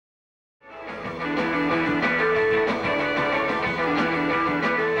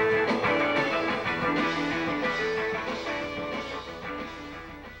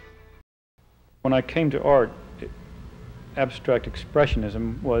When I came to art, abstract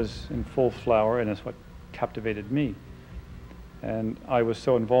expressionism was in full flower, and it's what captivated me. And I was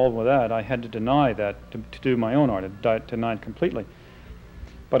so involved with that, I had to deny that to do my own art. I denied it completely.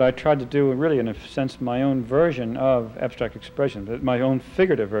 But I tried to do, really, in a sense, my own version of abstract expressionism, my own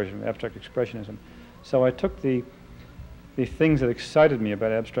figurative version of abstract expressionism. So I took the things that excited me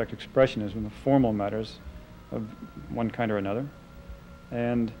about abstract expressionism, the formal matters of one kind or another,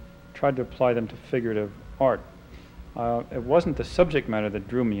 and tried to apply them to figurative art. It wasn't the subject matter that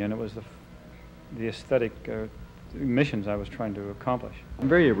drew me in, it was the aesthetic missions I was trying to accomplish. I'm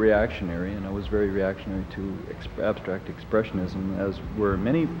very reactionary, and I was very reactionary to abstract expressionism, as were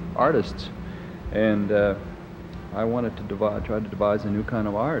many artists. And I wanted to try to devise a new kind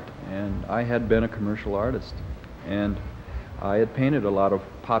of art. And I had been a commercial artist, and I had painted a lot of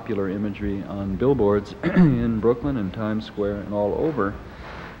popular imagery on billboards in Brooklyn and Times Square and all over.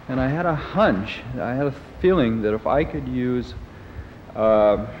 And I had a hunch, I had a feeling that if I could use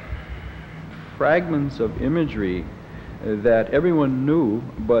fragments of imagery that everyone knew,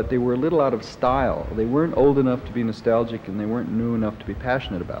 but they were a little out of style. They weren't old enough to be nostalgic, and they weren't new enough to be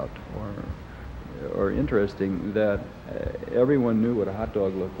passionate about or interesting, that everyone knew what a hot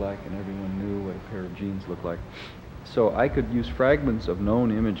dog looked like, and everyone knew what a pair of jeans looked like. So I could use fragments of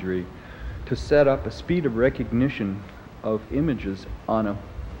known imagery to set up a speed of recognition of images on a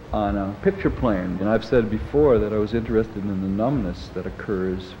picture plane. And I've said before that I was interested in the numbness that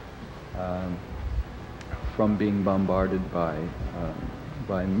occurs from being bombarded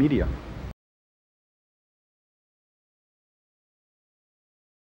by media.